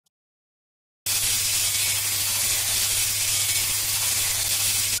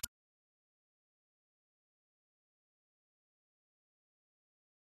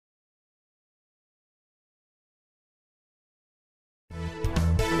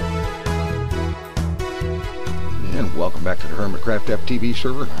welcome back to the Hermitcraft FTB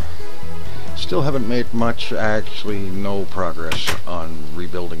server. Still haven't made much, actually no progress on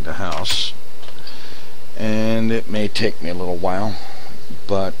rebuilding the house. And it may take me a little while,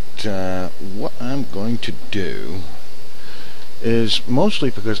 but what I'm going to do is,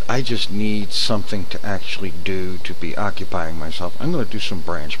 mostly because I just need something to actually do to be occupying myself, I'm going to do some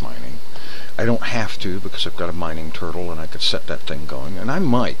branch mining. I don't have to because I've got a mining turtle and I could set that thing going, and I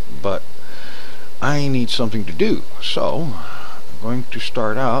might, but I need something to do. So I'm going to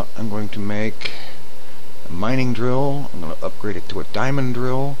start out, I'm going to make a mining drill, I'm going to upgrade it to a diamond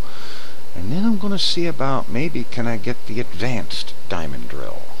drill, and then I'm going to see about maybe can I get the advanced diamond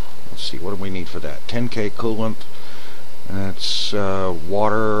drill. Let's see, what do we need for that? 10k coolant, and it's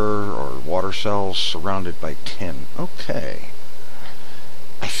water or water cells surrounded by tin. Okay,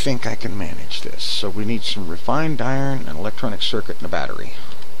 I think I can manage this. So we need some refined iron, an electronic circuit, and a battery.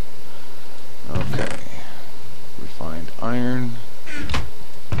 Okay, refined iron.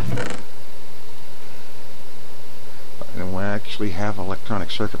 And we actually have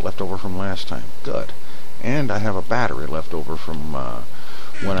electronic circuit left over from last time. Good. And I have a battery left over from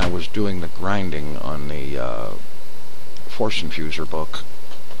when I was doing the grinding on the force infuser book.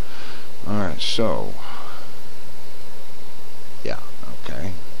 Alright, so yeah,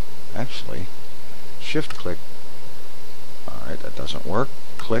 okay. Actually, shift click. Alright, that doesn't work.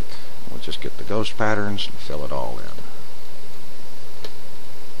 Click. We'll just get the ghost patterns and fill it all in.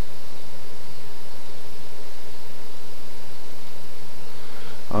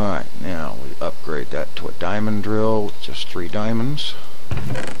 Alright, now we upgrade that to a diamond drill with just 3 diamonds.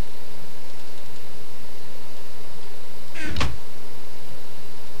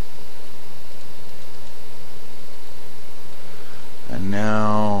 And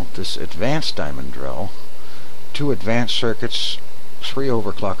now this advanced diamond drill, 2 advanced circuits, 3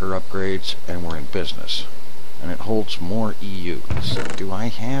 overclocker upgrades, and we're in business. And it holds more EU. So do I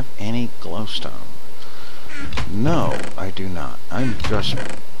have any glowstone? No, I do not. I'm just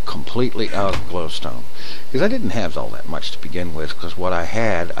completely out of glowstone. Because I didn't have all that much to begin with, because what I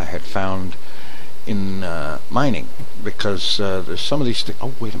had found in mining. Because there's some of these things...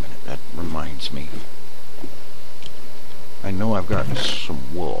 Oh, wait a minute. That reminds me. I know I've got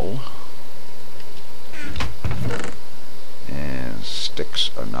some wool. And sticks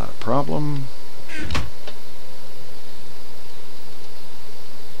are not a problem.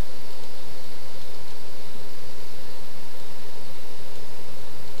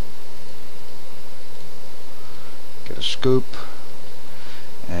 Get a scoop.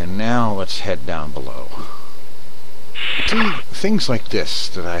 And now let's head down below. See, things like this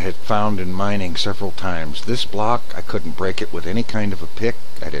that I had found in mining several times. This block, I couldn't break it with any kind of a pick.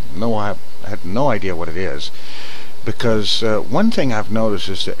 I had no idea what it is. Because one thing I've noticed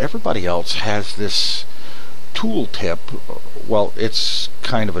is that everybody else has this tool tip. Well, it's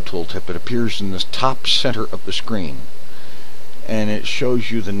kind of a tool tip. It appears in the top center of the screen. And it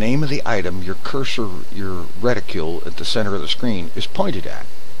shows you the name of the item your cursor, your reticule at the center of the screen is pointed at.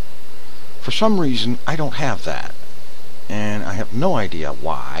 For some reason, I don't have that. And I have no idea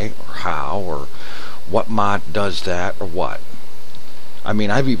why, or how, or what mod does that, or what. I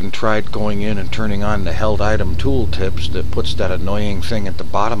mean, I've even tried going in and turning on the held item tooltips that puts that annoying thing at the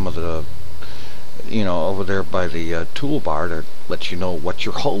bottom of the, you know, over there by the toolbar to let you know what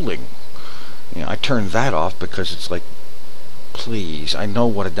you're holding. You know, I turned that off because it's like, please, I know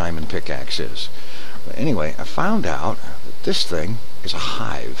what a diamond pickaxe is. But anyway, I found out that this thing is a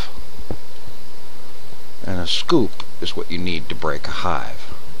hive. And a scoop is what you need to break a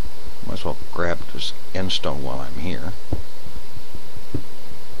hive. Might as well grab this end stone while I'm here.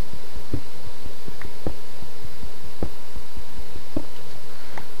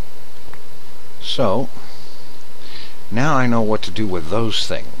 So, now I know what to do with those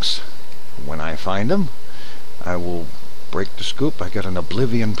things. When I find them, I will break the scoop. I got an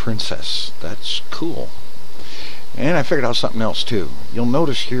Oblivion Princess. That's cool. And I figured out something else too. You'll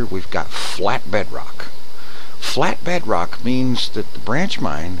notice here we've got flat bedrock. Flat bedrock means that the branch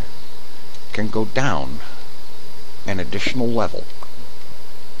mine can go down an additional level.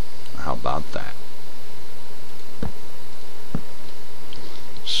 How about that?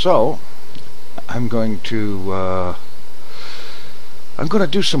 So, I'm going to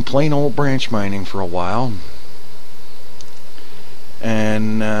do some plain old branch mining for a while,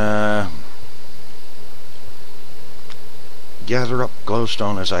 and gather up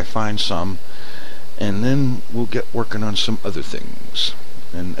glowstone as I find some, and then we'll get working on some other things,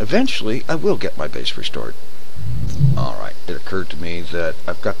 and eventually I will get my base restored. Alright, it occurred to me that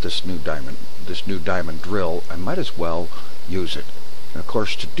I've got this new diamond drill. I might as well use it. And of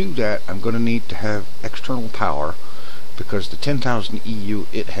course, to do that, I'm going to need to have external power because the 10,000 EU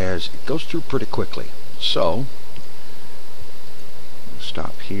it goes through pretty quickly. So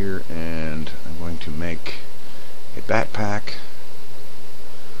stop here, and I'm going to make a backpack,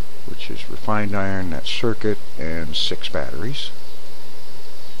 which is refined iron, that circuit, and 6 batteries.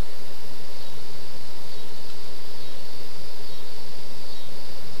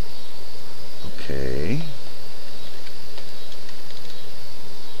 Okay.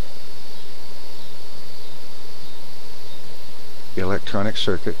 Electronic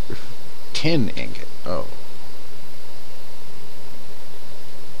circuit, tin ingot. Oh.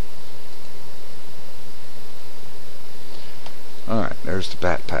 Alright, there's the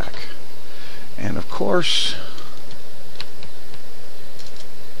backpack. And of course,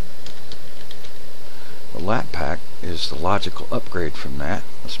 the lap pack is the logical upgrade from that.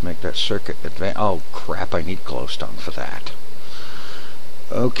 Let's make that circuit advance. Oh crap, I need glowstone for that.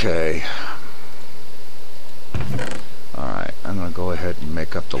 Okay. Alright, I'm going to go ahead and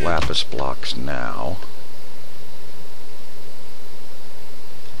make up the lapis blocks now.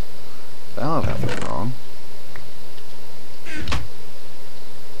 Oh, that was wrong.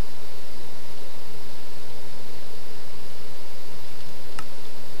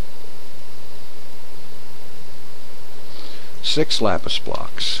 Six lapis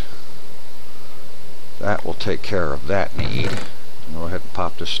blocks. That will take care of that need. I'll go ahead and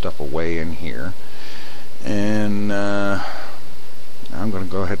pop this stuff away in here. And I'm going to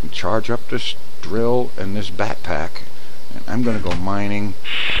go ahead and charge up this drill and this backpack. And I'm going to go mining.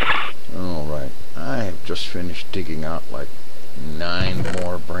 Alright, I have just finished digging out like 9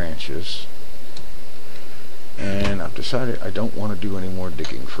 more branches. And I've decided I don't want to do any more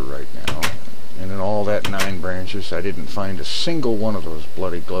digging for right now. And in all that 9 branches, I didn't find a single one of those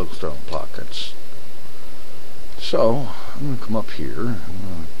bloody glowstone pockets. So, I'm going to come up here.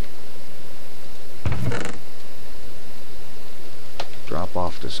 Drop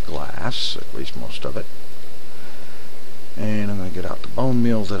off this glass, at least most of it. And I'm going to get out the bone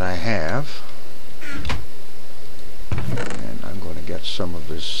meal that I have. And I'm going to get some of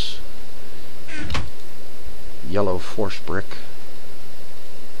this yellow force brick.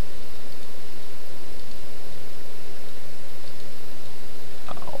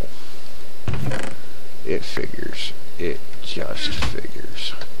 It figures. It just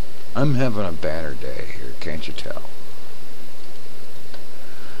figures. I'm having a banner day here, can't you tell?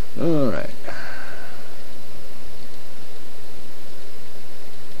 Alright.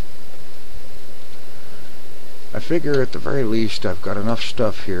 I figure at the very least I've got enough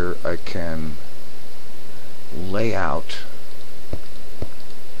stuff here I can lay out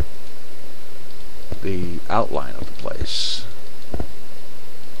the outline of the place.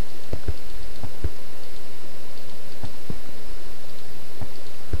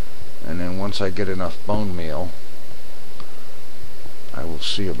 And then once I get enough bone meal, I will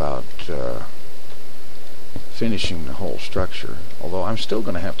see about finishing the whole structure. Although I'm still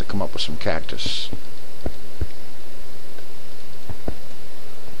going to have to come up with some cactus.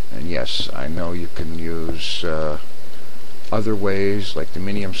 And yes, I know you can use other ways like the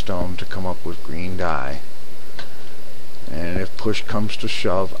minium stone to come up with green dye. And if push comes to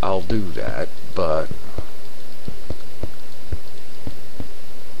shove, I'll do that. But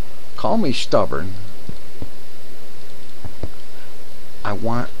call me stubborn. I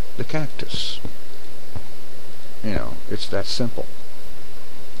want the cactus. You know, it's that simple.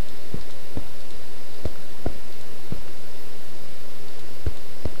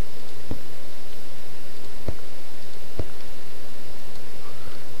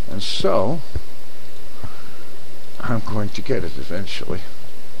 And so, I'm going to get it eventually.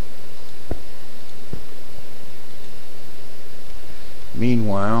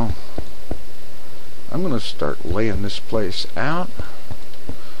 Meanwhile, I'm going to start laying this place out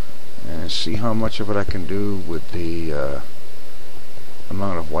and see how much of it I can do with the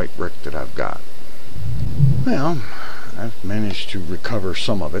amount of white brick that I've got. Well, I've managed to recover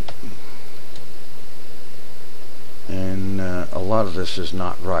some of it, and a lot of this is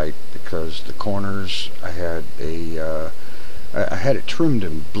not right because the corners I had it trimmed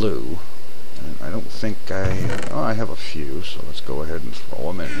in blue, and I don't think I have a few, so let's go ahead and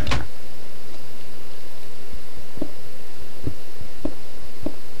throw them in there.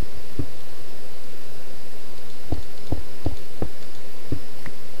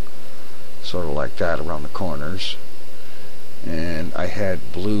 Sort of like that around the corners. And I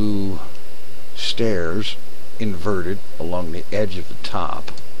had blue stairs inverted along the edge of the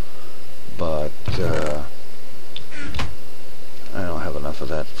top, but I don't have enough of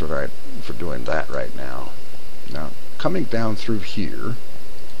that for doing that right now. Now, coming down through here,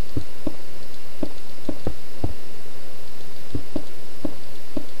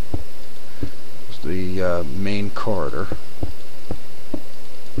 the main corridor.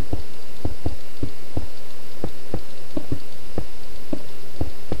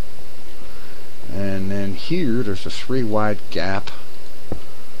 And then here there's a 3 wide gap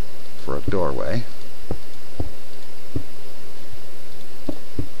for a doorway.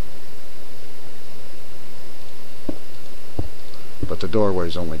 But the doorway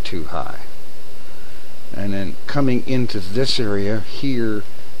is only 2 high. And then coming into this area here,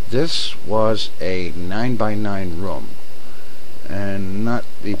 this was a 9x9 room, and not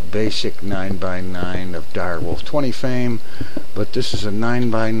the basic 9x9 of Direwolf 20 fame, but this is a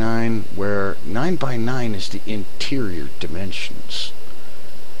 9x9 where 9x9 is the interior dimensions,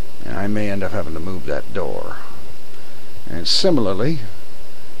 and I may end up having to move that door. And similarly,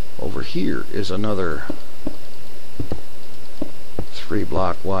 over here is another 3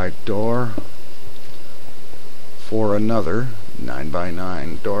 block wide door for another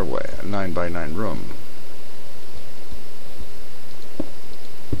 9x9 doorway, a 9x9 room.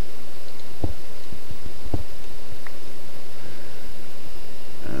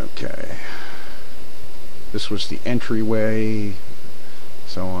 Okay. This was the entryway,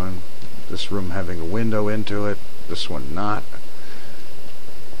 so on. This room having a window into it, this one not.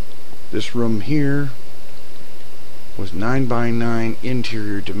 This room here was 9x9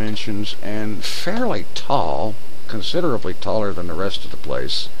 interior dimensions and fairly tall, considerably taller than the rest of the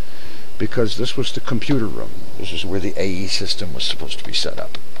place, because this was the computer room. This is where the AE system was supposed to be set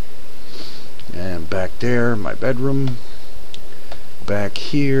up. And back there, my bedroom. Back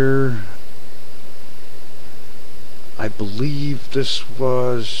here, I believe this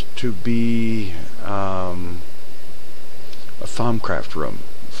was to be a Thaumcraft room,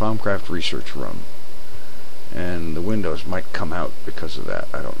 Thaumcraft research room. And the windows might come out because of that,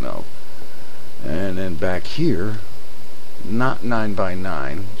 I don't know. And then back here, not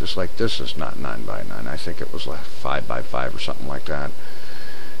 9x9, just like this is not 9x9. I think it was like 5x5 or something like that.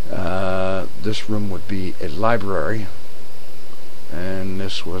 This room would be a library, and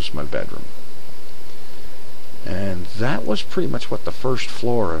this was my bedroom. And that was pretty much what the first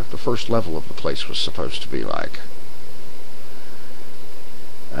floor, the first level of the place was supposed to be like.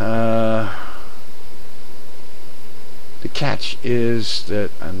 The catch is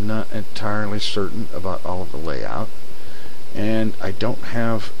that I'm not entirely certain about all of the layout, and I don't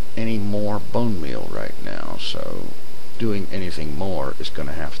have any more bone meal right now, so doing anything more is going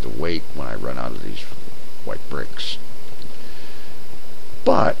to have to wait when I run out of these white bricks.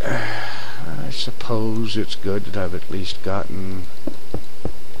 But I suppose it's good that I've at least gotten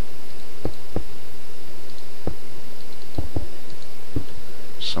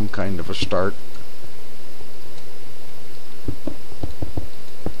some kind of a start.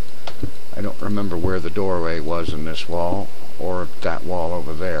 I don't remember where the doorway was in this wall, or that wall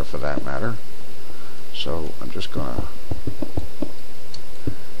over there for that matter. So I'm just gonna...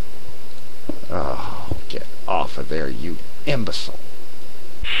 Oh, get off of there, you imbecile.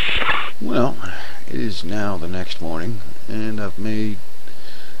 Well, it is now the next morning, and I've made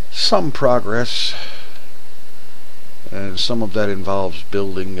some progress, and some of that involves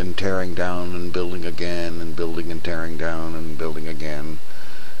building and tearing down and building again and building and tearing down and building again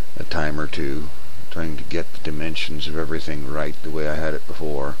a time or two, trying to get the dimensions of everything right the way I had it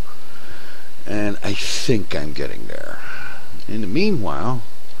before, and I think I'm getting there. In the meanwhile,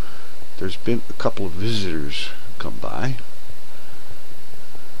 there's been a couple of visitors come by.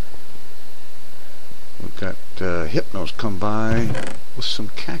 We've got Hypnos come by with some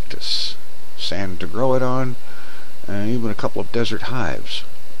cactus, sand to grow it on, and even a couple of desert hives,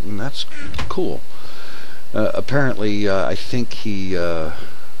 and that's cool. Apparently, I think he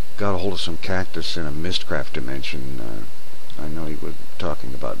got a hold of some cactus in a Mistcraft dimension. I know he was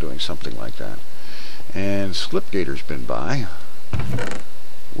talking about doing something like that. And Slipgator's been by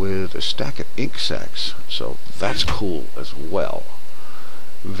with a stack of ink sacs, so that's cool as well.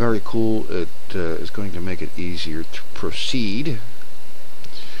 Very cool. It is going to make it easier to proceed.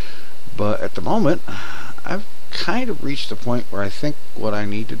 But at the moment, I've kind of reached the point where I think what I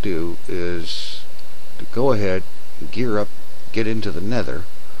need to do is to go ahead and gear up, get into the nether,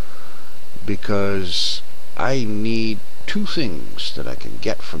 because I need 2 things that I can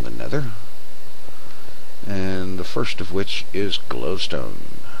get from the nether, and the first of which is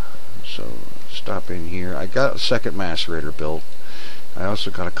glowstone. So stop in here. I got a second macerator built. I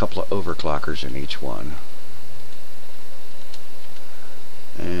also got a couple of overclockers in each one,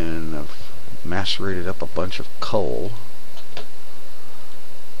 and I've macerated up a bunch of coal.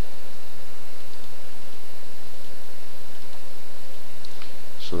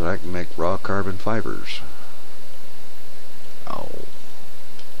 So that I can make raw carbon fibers. Oh.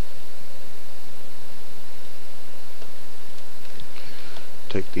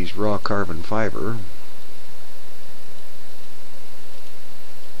 take these raw carbon fiber,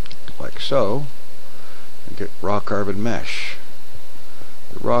 like so, and get raw carbon mesh.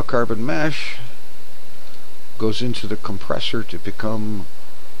 The raw carbon mesh goes into the compressor to become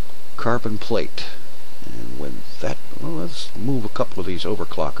carbon plate. And when that, well, let's move a couple of these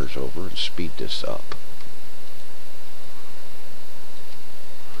overclockers over and speed this up.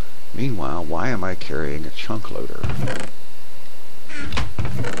 Meanwhile, why am I carrying a chunk loader?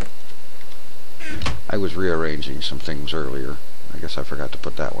 I was rearranging some things earlier. I guess I forgot to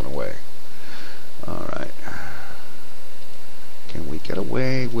put that one away. Alright. Can we get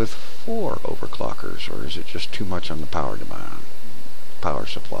away with 4 overclockers, or is it just too much on the power demand? Power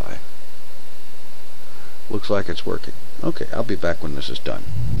supply. Looks like it's working. Okay, I'll be back when this is done.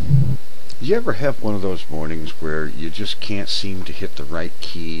 You ever have one of those mornings where you just can't seem to hit the right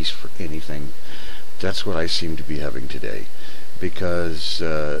keys for anything? That's what I seem to be having today, because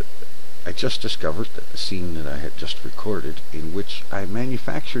I just discovered that the scene that I had just recorded, in which I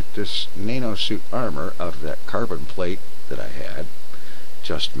manufactured this nanosuit armor out of that carbon plate that I had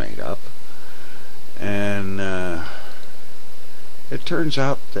just made up, and it turns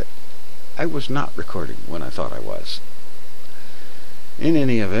out that I was not recording when I thought I was. In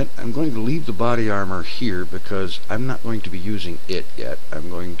any event, I'm going to leave the body armor here because I'm not going to be using it yet. I'm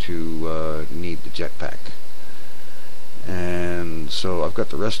going to need the jetpack. And so I've got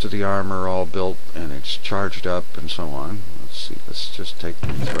the rest of the armor all built and it's charged up and so on. Let's see, let's just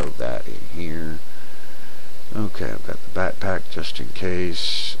throw that in here. Okay, I've got the backpack just in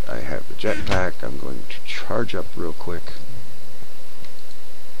case. I have the jetpack. I'm going to charge up real quick.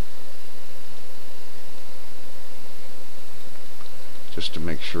 Just to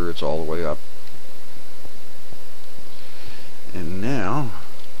make sure it's all the way up. And now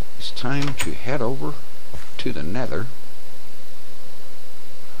it's time to head over to the Nether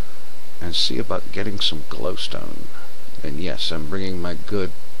and see about getting some glowstone. And yes, I'm bringing my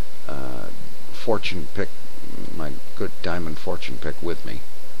good fortune pick, my good diamond fortune pick with me,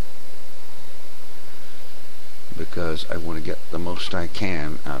 because I want to get the most I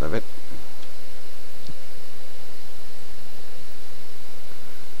can out of it.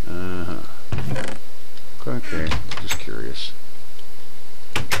 Okay, just curious.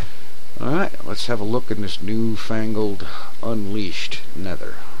 Alright, let's have a look in this newfangled, unleashed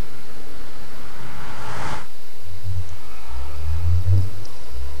Nether.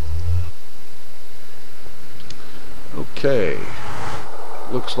 Okay,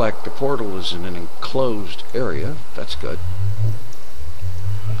 looks like the portal is in an enclosed area. That's good.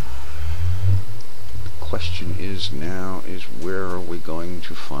 The question is now is where are we going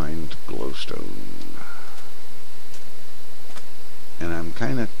to find glowstone? And I'm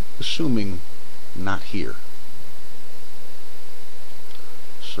kind of assuming not here.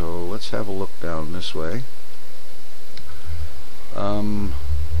 So let's have a look down this way.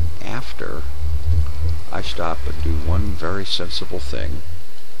 After I stop and do one very sensible thing.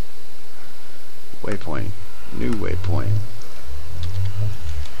 Waypoint. New waypoint.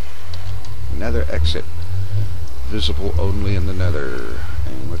 Nether exit. Visible only in the Nether.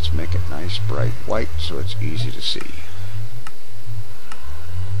 And let's make it nice bright white so it's easy to see.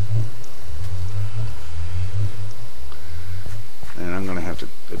 And I'm going to have to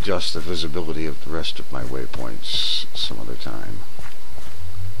adjust the visibility of the rest of my waypoints some other time.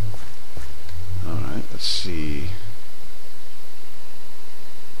 Alright, let's see.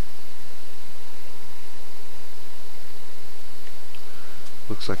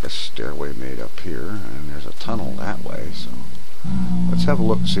 Looks like a stairway made up here, and there's a tunnel that way, so let's have a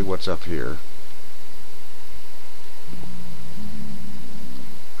look and see what's up here.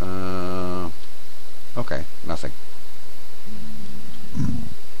 Okay, nothing.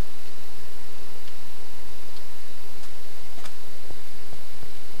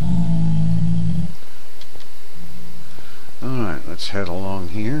 Alright, let's head along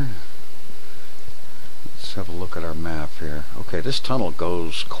here. Let's have a look at our map here. Okay, this tunnel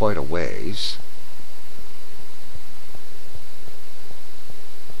goes quite a ways.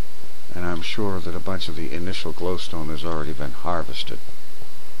 And I'm sure that a bunch of the initial glowstone has already been harvested.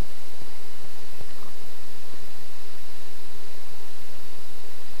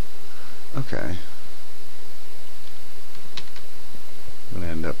 Okay. I'm going to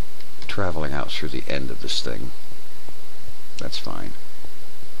end up traveling out through the end of this thing. That's fine.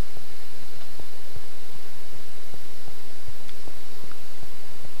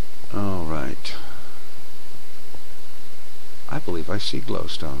 Alright. I believe I see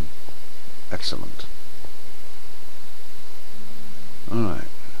glowstone. Excellent. Alright.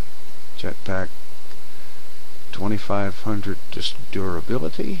 Jetpack 2500 just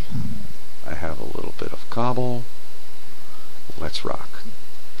durability. I have a little bit of cobble. Let's rock.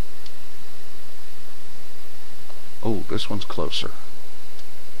 Oh, this one's closer.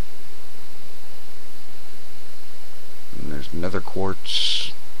 And there's nether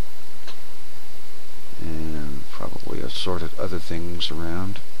quartz and probably assorted other things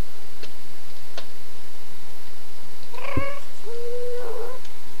around.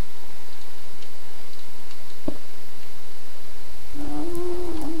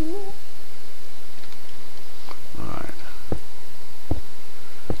 Alright.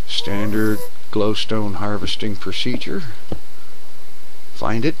 Standard glowstone harvesting procedure.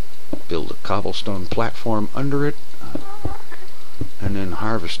 Find it, build a cobblestone platform under it, and then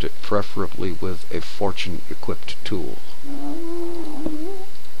harvest it, preferably with a fortune-equipped tool.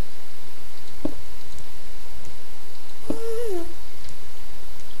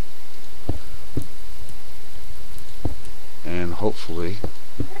 And hopefully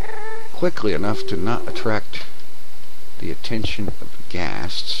quickly enough to not attract the attention of the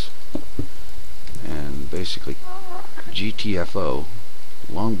ghasts and basically GTFO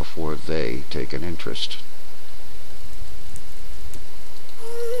long before they take an interest.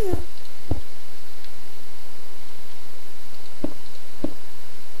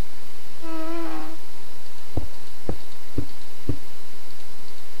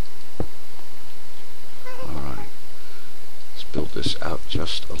 Alright, let's build this out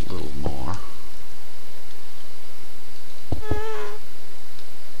just a little more.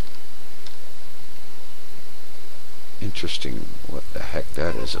 Interesting what the heck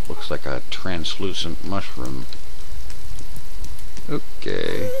that is. It looks like a translucent mushroom.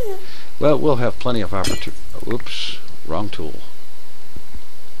 Okay. Well, we'll have plenty of opportunity. Oops, wrong tool.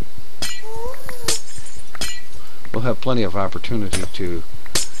 We'll have plenty of opportunity to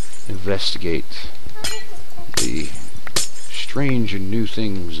investigate the strange and new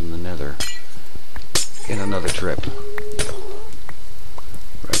things in the Nether in another trip.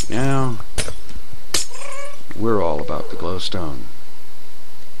 Right now, we're all about the glowstone.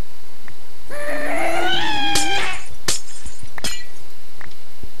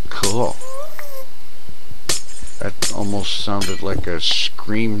 Cool. That almost sounded like a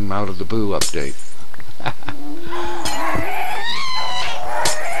Scream Out of the Boo update.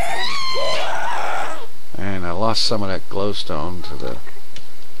 And I lost some of that glowstone to the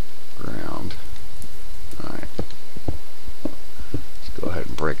ground. Alright. Let's go ahead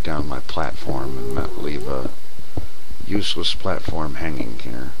and break down my platform and not leave a useless platform hanging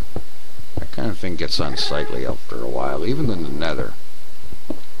here. That kind of thing gets unsightly after a while, even in the Nether.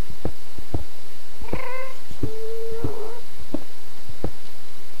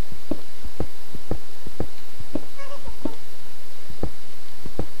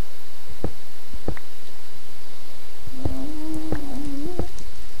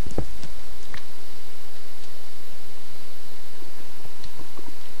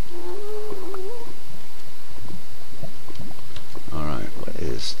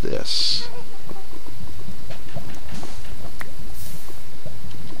 This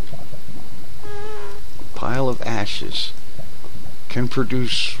pile of ashes can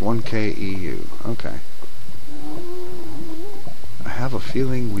produce 1k EU. Okay. I have a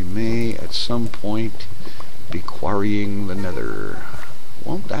feeling we may at some point be quarrying the Nether.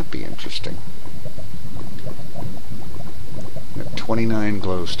 Won't that be interesting? Got 29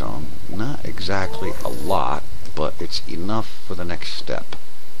 glowstone. Not exactly a lot, but it's enough for the next step.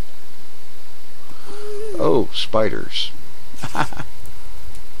 Oh, spiders.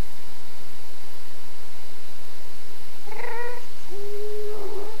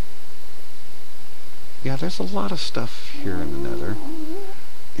 Yeah, there's a lot of stuff here in the Nether.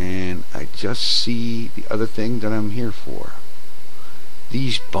 And I just see the other thing that I'm here for.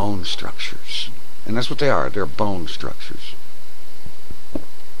 These bone structures. And that's what they are. They're bone structures.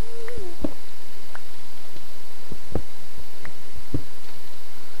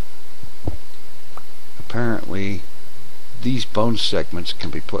 Apparently, these bone segments can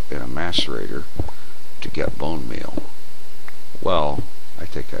be put in a macerator to get bone meal. Well, I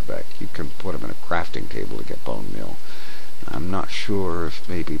take that back. You can put them in a crafting table to get bone meal. I'm not sure if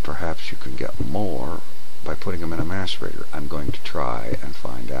maybe perhaps you can get more by putting them in a macerator. I'm going to try and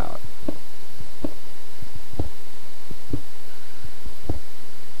find out.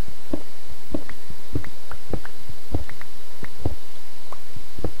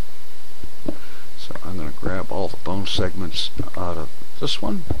 Grab all the bone segments out of this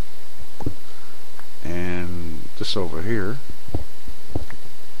one and this over here,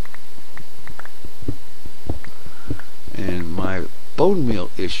 and my bone meal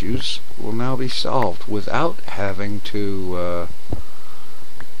issues will now be solved without having to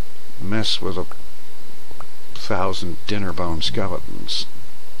mess with 1,000 dinner bone skeletons.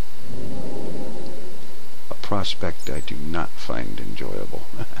 A prospect I do not find enjoyable.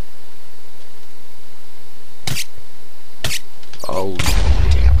 Oh,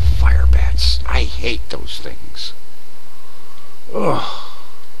 damn fire bats. I hate those things. Ugh.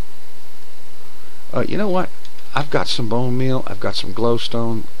 You know what? I've got some bone meal. I've got some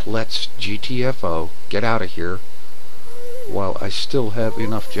glowstone. Let's GTFO. Get out of here while I still have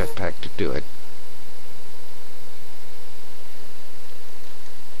enough jetpack to do it.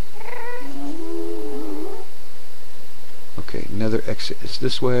 Okay, nether exit is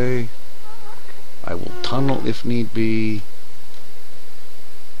this way. I will tunnel if need be.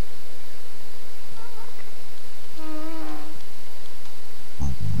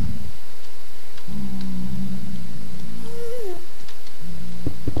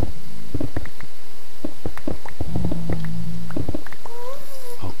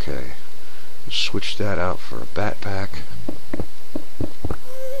 Okay, switch that out for a backpack.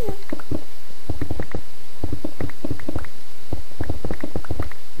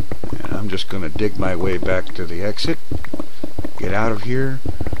 I'm just going to dig my way back to the exit, get out of here,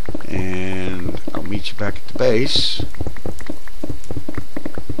 and I'll meet you back at the base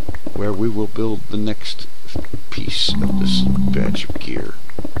where we will build the next piece of this batch of gear.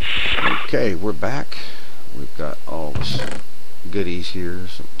 Okay, we're back. We've got all this goodies here,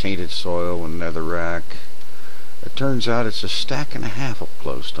 some tainted soil and netherrack. It turns out it's a stack and a half of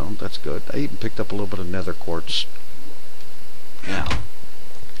glowstone. That's good. I even picked up a little bit of nether quartz. Now,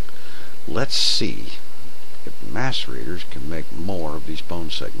 let's see if macerators can make more of these bone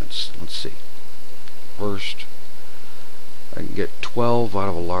segments. Let's see. First, I can get 12 out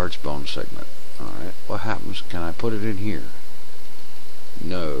of a large bone segment. Alright, what happens? Can I put it in here?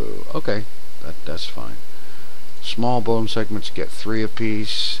 No. Okay, that's fine. Small bone segments get 3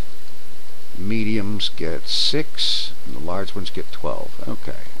 apiece. Mediums get 6. And the large ones get 12.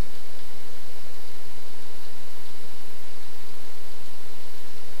 Okay.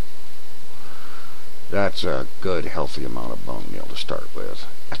 That's a good, healthy amount of bone meal to start with.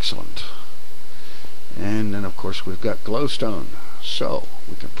 Excellent. And then, of course, we've got glowstone. So,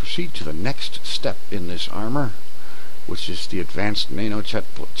 we can proceed to the next step in this armor, which is the advanced nano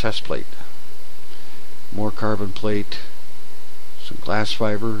chest plate. More carbon plate, some glass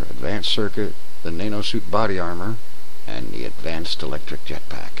fiber, advanced circuit, the nanosuit body armor, and the advanced electric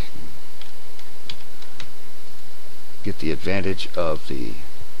jetpack. Get the advantage of the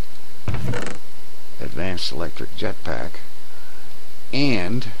advanced electric jetpack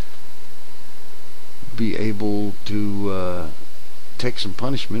and be able to take some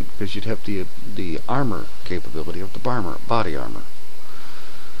punishment because you'd have the armor capability of the body armor.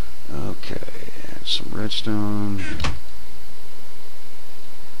 Okay, and some redstone.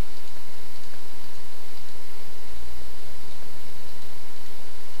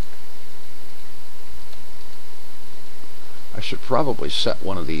 I should probably set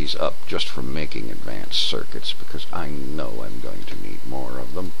one of these up just for making advanced circuits because I know I'm going to need more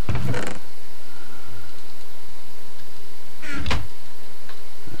of them.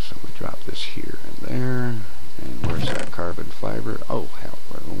 So we drop this here and there. And where's that carbon fiber? Oh, hell,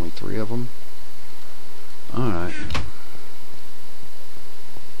 there are only 3 of them. Alright.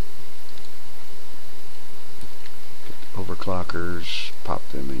 Get the overclockers, pop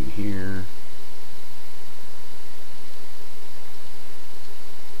them in here.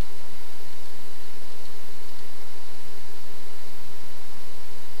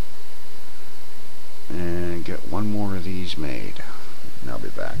 And get one more of these made. And I'll be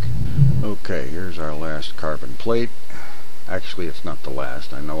back. Okay, here's our last carbon plate. Actually, it's not the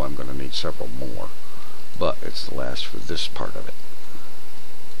last. I know I'm going to need several more, but it's the last for this part of it.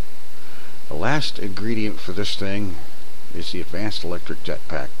 The last ingredient for this thing is the advanced electric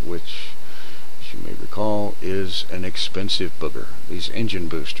jetpack, which, as you may recall, is an expensive booger. These engine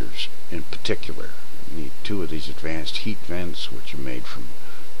boosters, in particular, you need 2 of these advanced heat vents, which are made from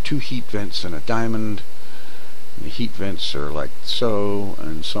 2 heat vents and a diamond. The heat vents are like so,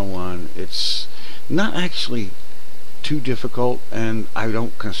 and so on. It's not actually too difficult, and I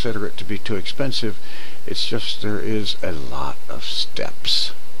don't consider it to be too expensive. It's just there is a lot of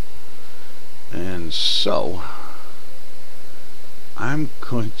steps. And so, I'm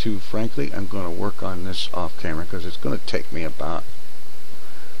going to work on this off camera because it's going to take me about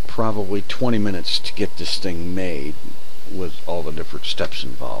probably 20 minutes to get this thing made with all the different steps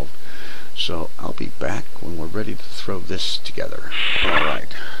involved. So I'll be back when we're ready to throw this together.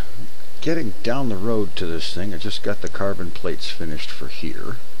 Alright, getting down the road to this thing. I just got the carbon plates finished for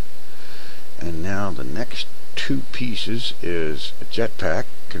here. And now the next two pieces is a jetpack.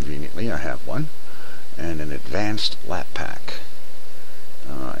 Conveniently, I have one. And an advanced lap pack.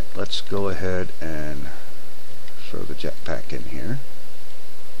 Alright, let's go ahead and throw the jetpack in here.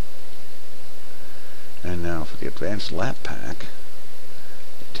 And now for the advanced lap pack,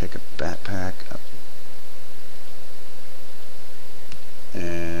 take a backpack up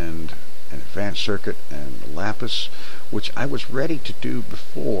and an advanced circuit and lapis, which I was ready to do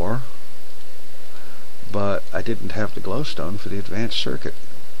before, but I didn't have the glowstone for the advanced circuit.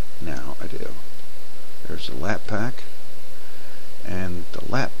 Now I do. There's the lap pack, and the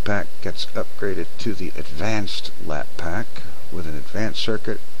lap pack gets upgraded to the advanced lap pack with an advanced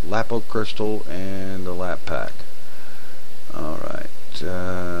circuit, lapo crystal, and a lap pack. Alright,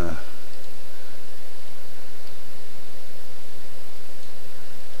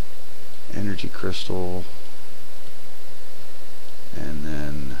 energy crystal, and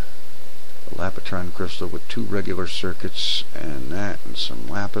then a lapotron crystal with 2 regular circuits, and that, and some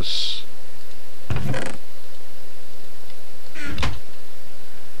lapis.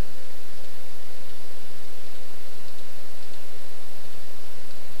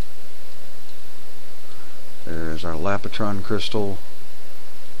 There's our lapotron crystal.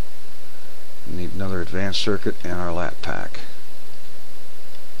 We need another advanced circuit and our lap pack.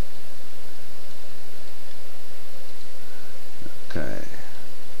 Okay.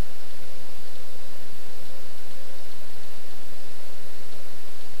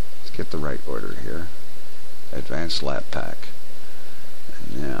 Let's get the right order here. Advanced lap pack.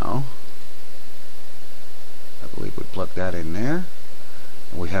 And now, I believe we plug that in there.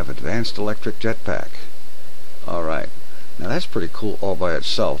 And we have advanced electric jetpack. Alright, now that's pretty cool all by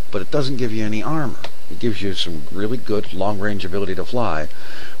itself, but it doesn't give you any armor. It gives you some really good long-range ability to fly,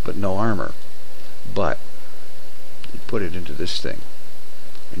 but no armor. But you put it into this thing,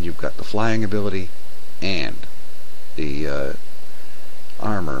 and you've got the flying ability and the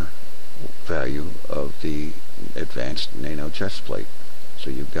armor value of the advanced nano chest plate.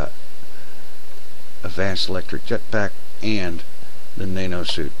 So you've got advanced electric jetpack and the nano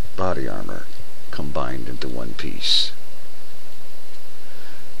suit body armor combined into one piece.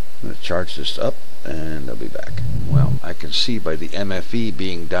 I'm going to charge this up and I'll be back. Well, I can see by the MFE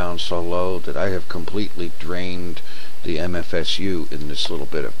being down so low that I have completely drained the MFSU in this little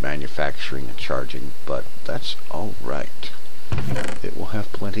bit of manufacturing and charging, but that's alright. It will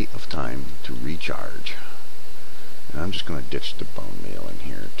have plenty of time to recharge. And I'm just going to ditch the bone meal in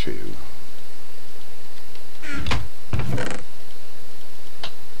here too.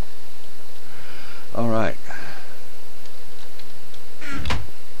 Alright.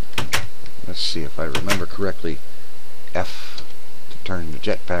 Let's see if I remember correctly. F to turn the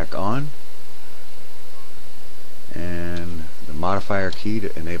jetpack on. And the modifier key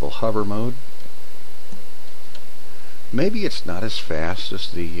to enable hover mode. Maybe it's not as fast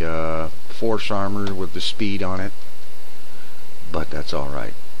as the force armor with the speed on it, but that's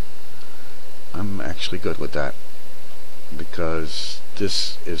alright. I'm actually good with that, because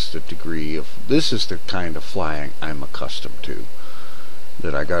this is the kind of flying I'm accustomed to,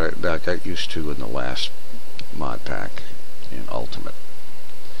 that I got used to in the last mod pack in Ultimate,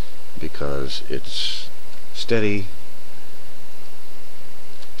 because it's steady,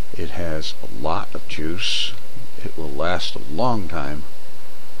 it has a lot of juice, it will last a long time,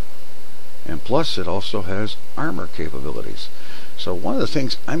 and plus it also has armor capabilities. So one of the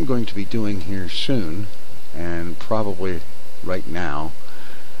things I'm going to be doing here soon, and probably right now,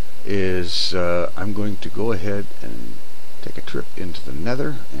 is I'm going to go ahead and take a trip into the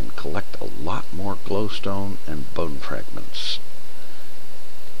Nether and collect a lot more glowstone and bone fragments.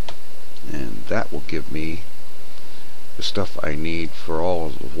 And that will give me the stuff I need for all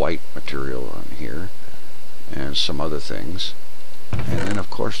of the white material on here and some other things. And then of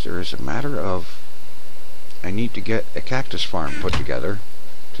course there is a matter of, I need to get a cactus farm put together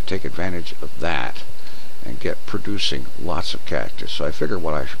to take advantage of that and get producing lots of cactus. So I figure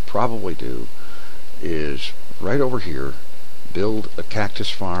what I should probably do is right over here build a cactus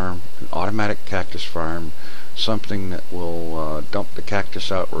farm, an automatic cactus farm, something that will dump the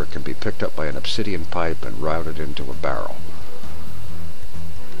cactus out where it can be picked up by an obsidian pipe and routed into a barrel.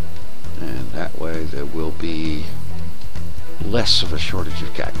 And that way there will be less of a shortage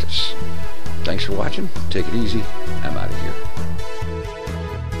of cactus. Thanks for watching. Take it easy. I'm out of here.